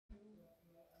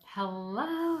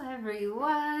Hello,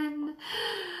 everyone.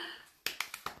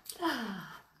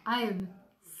 I am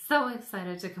so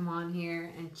excited to come on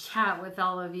here and chat with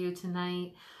all of you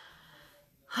tonight.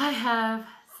 I have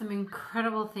some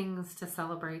incredible things to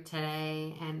celebrate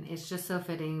today, and it's just so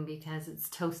fitting because it's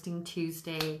Toasting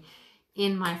Tuesday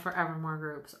in my Forevermore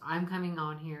groups. I'm coming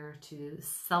on here to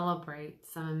celebrate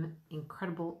some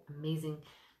incredible, amazing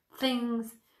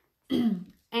things,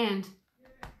 and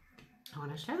I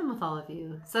want to share them with all of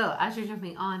you. So as you're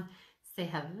jumping on,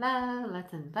 say hello.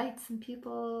 Let's invite some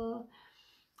people.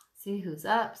 See who's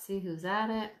up. See who's at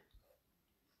it.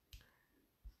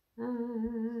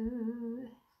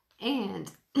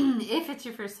 And if it's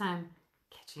your first time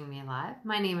catching me live,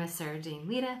 my name is Sarah Jane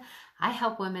Lita. I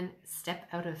help women step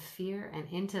out of fear and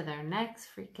into their next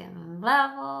freaking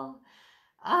level.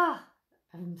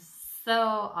 I'm so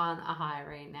on a high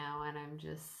right now, and I'm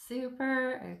just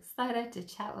super excited to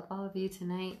chat with all of you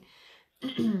tonight.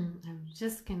 I'm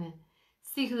just gonna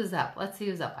see who's up. Let's see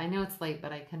who's up. I know it's late,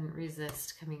 but I couldn't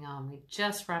resist coming on. We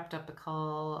just wrapped up a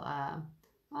call,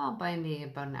 well, by me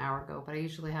about an hour ago, but I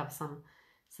usually have some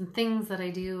things that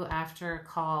I do after a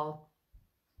call.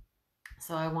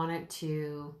 So I wanted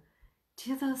to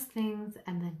do those things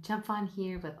and then jump on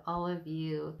here with all of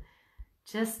you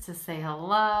just to say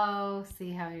hello, see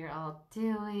how you're all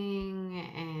doing,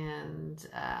 and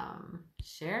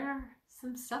share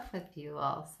some stuff with you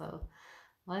all. So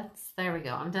there we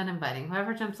go. I'm done inviting.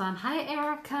 Whoever jumps on. Hi,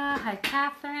 Erica. Hi,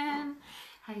 Catherine.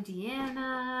 Hi,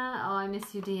 Deanna. Oh, I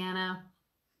miss you, Deanna.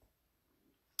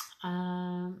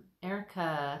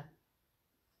 Erica.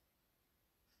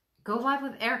 Go live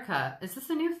with Erica. Is this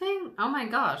a new thing? Oh my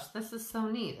gosh, this is so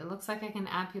neat. It looks like I can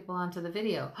add people onto the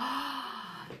video.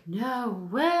 No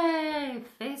way!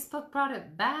 Facebook brought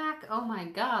it back? Oh my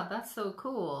god, that's so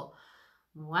cool.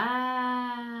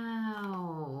 Wow.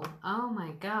 Oh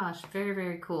my gosh, very,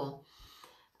 very cool.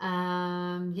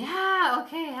 Yeah,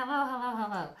 okay.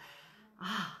 Hello.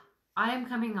 I am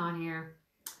coming on here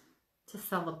to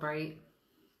celebrate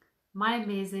my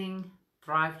amazing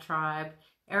Thrive Tribe.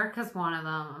 Erica's one of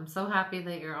them. I'm so happy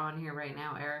that you're on here right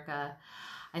now, Erica.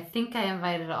 I think I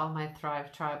invited all my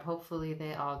Thrive Tribe. Hopefully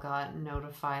they all got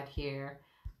notified here.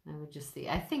 Let me just see.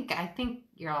 I think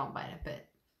you're all invited, but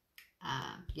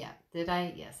yeah. Did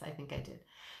I? Yes, I think I did.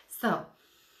 So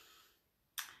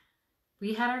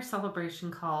we had our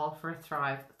celebration call for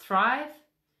Thrive. Thrive,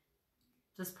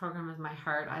 this program is my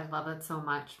heart. I love it so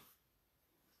much.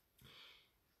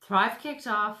 Thrive kicked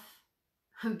off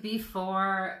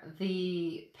before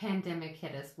the pandemic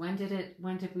hit us. When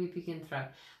did we begin Thrive?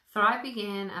 Thrive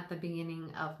began at the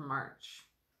beginning of March.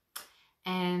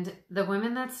 And the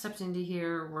women that stepped into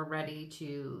here were ready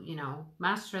to,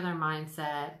 master their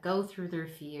mindset, go through their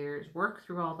fears, work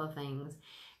through all the things,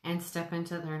 and step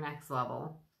into their next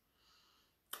level.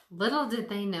 Little did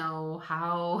they know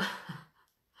how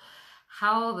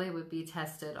they would be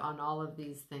tested on all of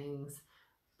these things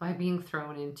by being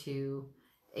thrown into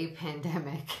a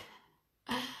pandemic.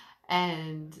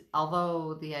 And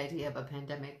although the idea of a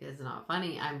pandemic is not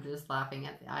funny, I'm just laughing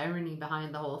at the irony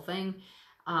behind the whole thing.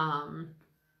 And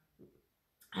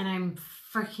I'm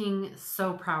freaking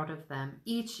so proud of them.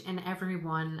 Each and every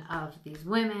one of these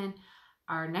women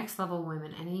are next level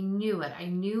women. And I knew it. I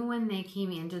knew when they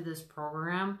came into this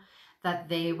program that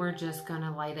they were just going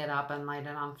to light it up and light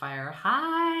it on fire.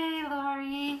 Hi,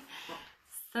 Lori.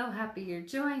 So happy you're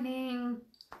joining.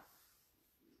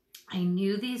 I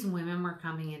knew these women were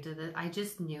coming into this. I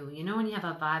just knew. You know when you have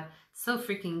a vibe so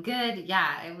freaking good?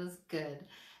 Yeah, it was good.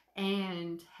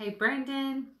 And hey,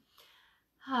 Brendan.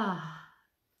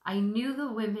 I knew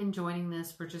the women joining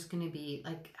this were just going to be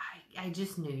like, I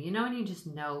just knew. You know when you just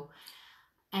know?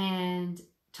 And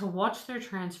to watch their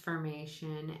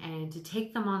transformation and to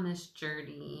take them on this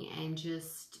journey and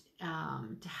just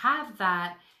to have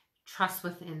that trust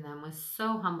within them was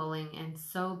so humbling and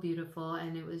so beautiful,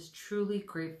 and it was truly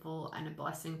grateful and a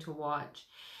blessing to watch.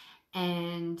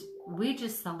 And we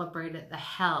just celebrated the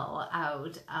hell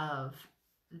out of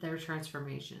their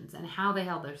transformations and how they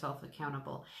held themselves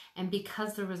accountable. And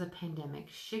because there was a pandemic,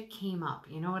 shit came up.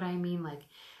 You know what I mean? Like,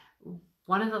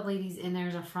 one of the ladies in there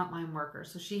is a frontline worker,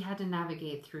 so she had to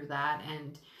navigate through that.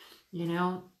 And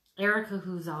Erica,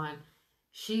 who's on,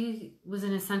 she was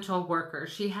an essential worker.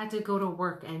 She had to go to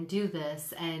work and do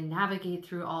this and navigate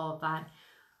through all of that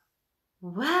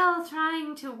while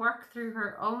trying to work through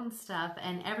her own stuff,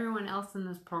 and everyone else in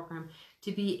this program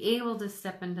to be able to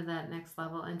step into that next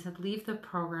level and to leave the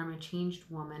program a changed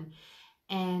woman.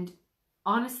 And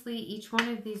honestly, each one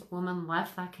of these women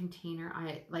left that container.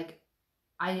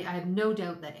 I have no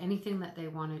doubt that anything that they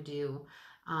want to do,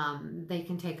 they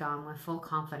can take on with full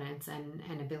confidence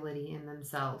and ability in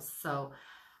themselves. So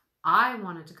I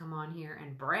wanted to come on here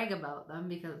and brag about them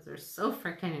because they're so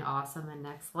freaking awesome and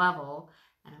next level.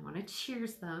 And I want to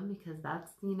cheers them because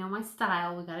that's, you know, my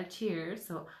style. We got to cheers.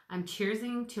 So I'm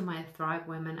cheersing to my Thrive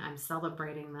women. I'm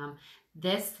celebrating them.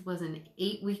 This was an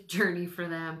 8-week journey for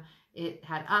them. It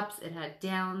had ups, it had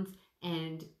downs,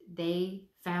 and they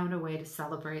found a way to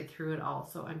celebrate through it all.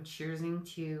 So I'm cheersing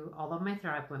to all of my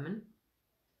Thrive women.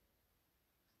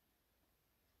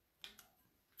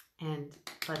 And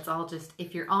let's all just,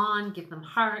 if you're on, give them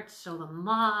hearts, show them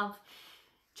love.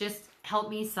 Just help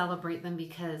me celebrate them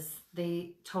because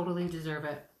they totally deserve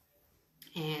it.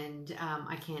 And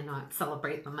I cannot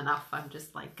celebrate them enough. I'm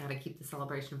just like, gotta keep the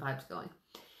celebration vibes going.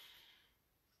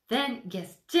 Then,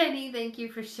 yes, Jenny, thank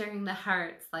you for sharing the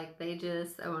hearts. Like, they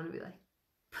just, I want to be like,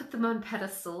 put them on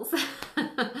pedestals.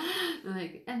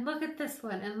 Like, and look at this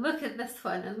one, and look at this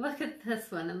one, and look at this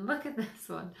one, and look at this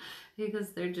one.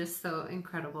 Because they're just so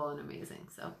incredible and amazing.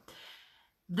 So,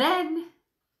 then,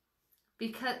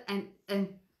 because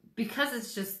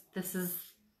it's just,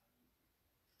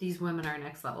 these women are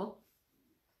next level.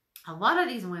 A lot of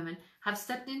these women have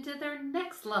stepped into their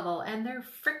next level and they're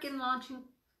freaking launching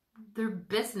their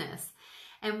business.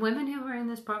 And women who were in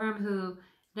this program who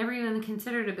never even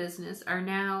considered a business are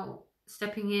now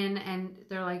stepping in and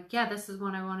they're like, yeah, this is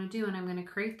what I want to do and I'm going to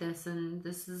create this and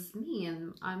this is me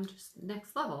and I'm just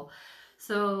next level.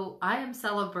 So I am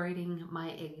celebrating my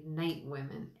Ignite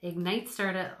women. Ignite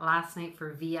started last night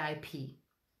for VIP.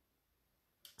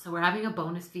 So we're having a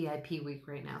bonus VIP week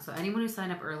right now. So anyone who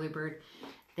signed up early bird,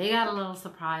 they got a little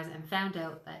surprise and found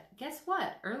out that, guess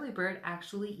what? Early bird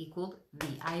actually equaled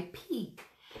VIP.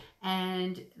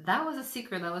 And that was a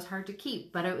secret that was hard to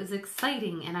keep, but it was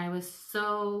exciting. And I was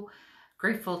so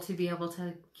grateful to be able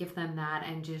to give them that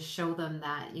and just show them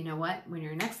that, you know what, when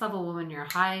you're a next level woman, you're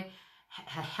a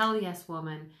hell yes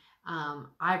woman,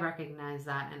 I recognize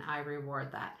that and I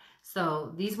reward that.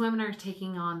 So these women are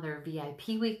taking on their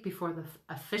VIP week before the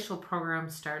official program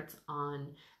starts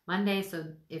on Monday. So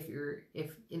if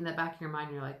in the back of your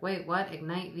mind, you're like, wait, what?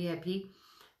 Ignite VIP?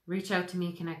 Reach out to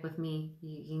me, connect with me.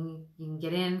 You can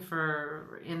get in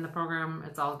the program.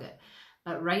 It's all good.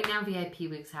 But right now, VIP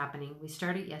week's happening. We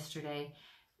started yesterday.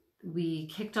 We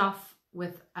kicked off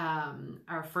with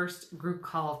our first group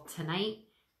call tonight,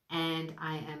 and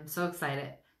I am so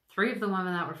excited. 3 of the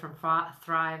women that were from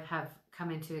Thrive have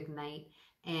come into Ignite,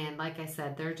 and like I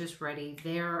said, they're just ready.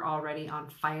 They're already on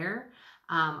fire.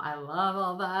 I love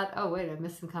all that. Oh wait, I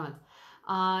missed some comments.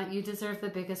 You deserve the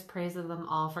biggest praise of them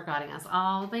all for guiding us.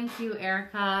 Oh, thank you,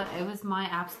 Erica. It was my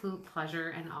absolute pleasure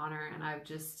and honor, and I've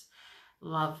just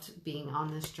loved being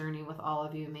on this journey with all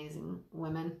of you amazing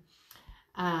women.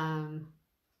 Shanda,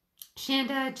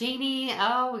 Janie,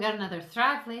 oh, we got another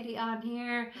Thrive lady on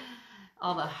here.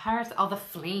 All the hearts, all the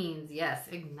flames, yes,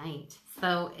 Ignite.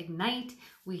 So Ignite,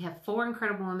 we have 4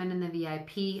 incredible women in the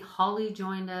VIP. Holly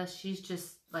joined us. She's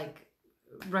just like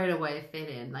right away fit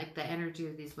in. Like the energy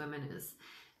of these women is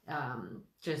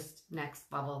just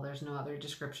next level. There's no other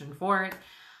description for it.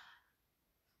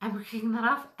 And we're kicking that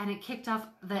off, and it kicked off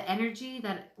the energy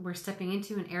that we're stepping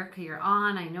into. And Erica, you're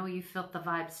on. I know you felt the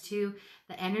vibes too.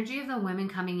 The energy of the women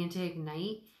coming into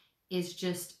Ignite is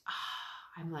just,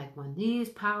 I'm like, when these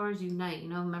powers unite, you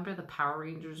know, remember the Power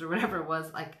Rangers or whatever it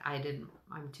was? Like,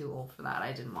 I'm too old for that.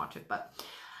 I didn't watch it, but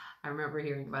I remember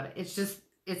hearing about it. It's just,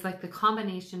 it's like the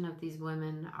combination of these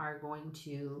women are going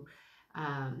to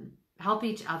help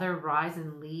each other rise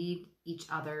and lead each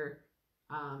other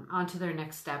onto their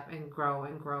next step and grow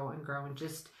and grow and grow. And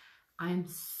just, I'm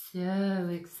so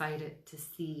excited to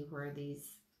see where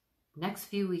these next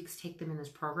few weeks take them in this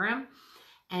program.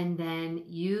 And then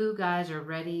you guys are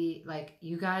ready. Like,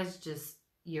 you guys just,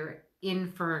 you're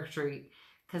in for a treat,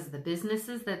 because the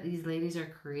businesses that these ladies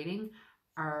are creating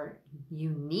are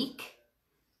unique.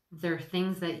 They're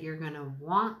things that you're going to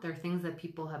want. They're things that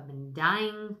people have been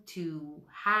dying to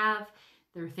have.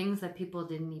 They're things that people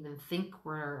didn't even think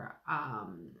were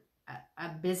a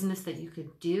business that you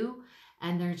could do.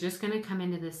 And they're just going to come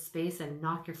into this space and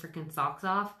knock your freaking socks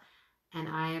off. And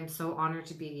I am so honored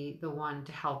to be the one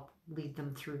to help lead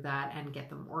them through that and get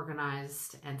them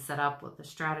organized and set up with the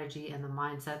strategy and the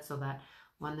mindset, so that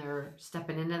when they're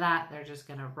stepping into that, they're just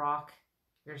going to rock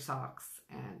your socks.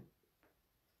 And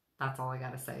that's all I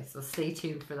got to say. So stay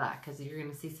tuned for that, because you're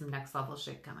going to see some next level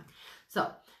shit coming. So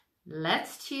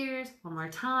let's cheers one more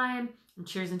time. I'm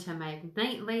cheersing to my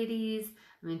Ignite ladies.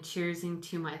 I'm cheersing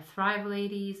to my Thrive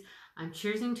ladies. I'm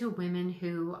cheersing to women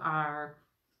who are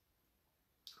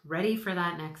ready for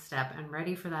that next step and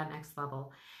ready for that next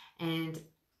level. And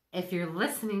if you're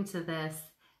listening to this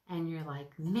and you're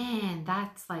like, man,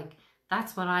 that's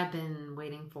what I've been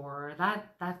waiting for, or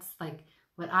that's like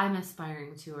what I'm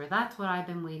aspiring to, or that's what I've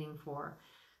been waiting for.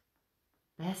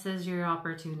 This is your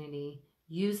opportunity.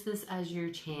 Use this as your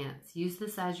chance. Use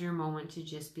this as your moment to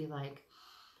just be like,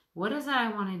 what is it I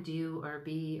want to do or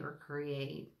be or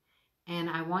create? And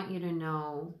I want you to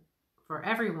know, for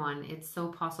everyone, it's so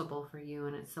possible for you,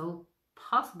 and it's so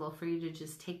possible for you to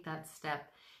just take that step.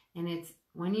 And it's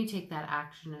when you take that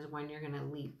action is when you're going to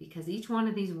leap, because each one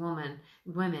of these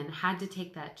women had to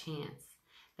take that chance.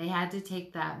 They had to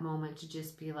take that moment to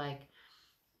just be like,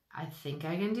 I think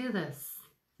I can do this.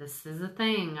 This is a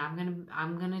thing.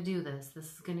 I'm gonna do this. This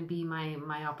is gonna be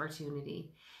my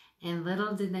opportunity. And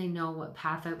little did they know what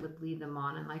path it would lead them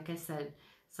on. And like I said,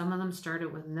 some of them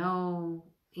started with no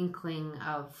inkling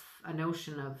of a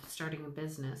notion of starting a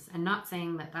business. And not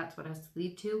saying that that's what it has to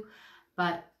lead to,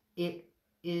 but it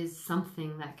is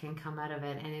something that can come out of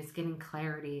it, and it's getting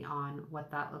clarity on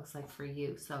what that looks like for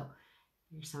you. So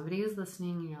you're somebody who's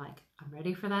listening and you're like, I'm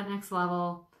ready for that next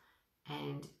level,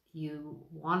 and you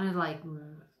want to like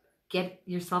get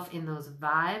yourself in those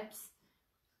vibes,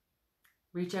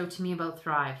 reach out to me about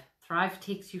Thrive. Thrive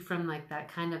takes you from like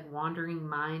that kind of wandering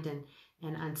mind and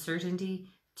uncertainty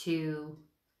to,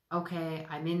 okay,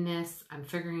 I'm in this, I'm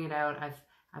figuring it out,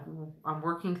 I'm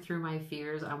working through my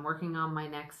fears, I'm working on my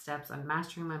next steps, I'm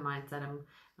mastering my mindset,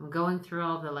 I'm going through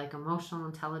all the like emotional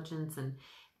intelligence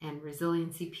and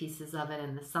resiliency pieces of it,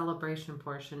 and the celebration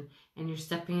portion, and you're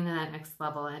stepping into that next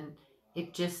level, and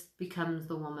it just becomes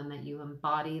the woman that you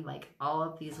embody, like all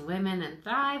of these women and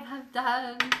Thrive have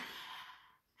done.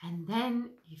 And then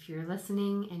if you're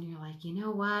listening and you're like, you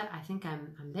know what, I think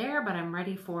I'm there, but I'm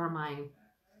ready for my,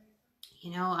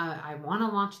 I want to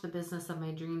launch the business of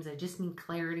my dreams. I just need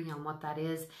clarity on what that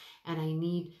is, and I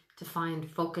need to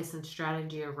find focus and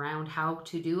strategy around how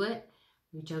to do it.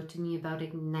 Reach out to me about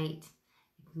Ignite.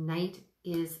 Ignite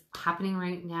is happening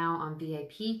right now on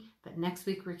VIP, but next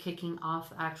week we're kicking off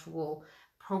the actual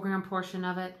program portion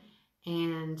of it.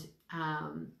 And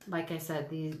like I said,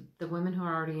 the women who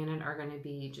are already in it are going to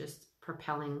be just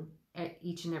propelling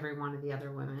each and every one of the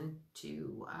other women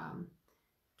to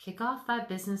kick off that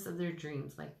business of their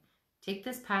dreams. Like, take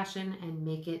this passion and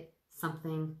make it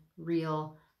something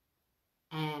real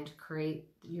and create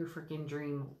your freaking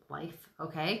dream life.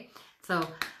 Okay, so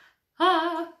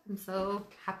I'm so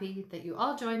happy that you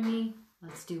all joined me.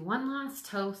 Let's do one last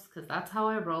toast, because that's how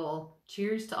I roll.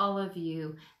 Cheers to all of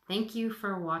you. Thank you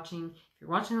for watching. If you're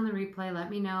watching on the replay,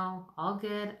 let me know. All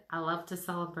good. I love to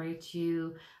celebrate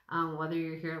you, whether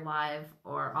you're here live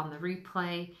or on the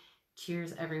replay.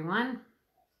 Cheers, everyone.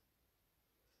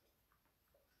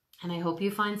 And I hope you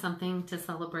find something to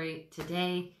celebrate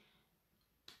today,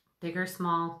 big or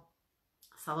small.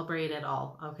 Celebrate it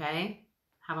all, okay?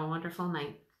 Have a wonderful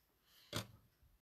night.